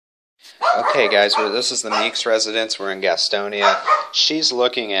Okay guys, this is the Meeks residence. We're in Gastonia. She's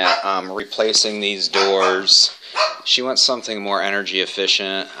looking at replacing these doors. She wants something more energy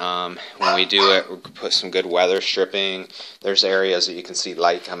efficient. When we do it, we'll put some good weather stripping. There's areas that you can see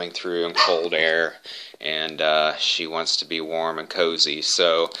light coming through and cold air, and she wants to be warm and cozy.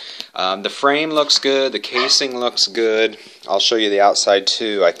 So the frame looks good, the casing looks good. I'll show you the outside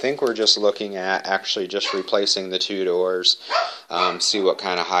too. I think we're just looking at actually just replacing the two doors. See what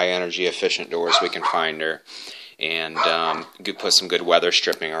kind of high energy efficient doors we can find her, and put some good weather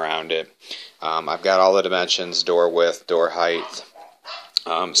stripping around it. I've got all the dimensions: door width, door height,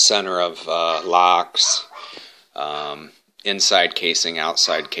 center of locks, inside casing,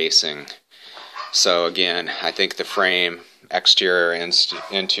 outside casing. So again, I think the frame, exterior,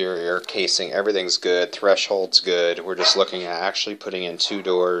 interior, casing, everything's good. Threshold's good. We're just looking at actually putting in two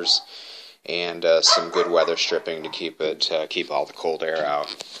doors and some good weather stripping to keep all the cold air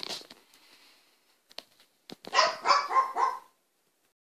out.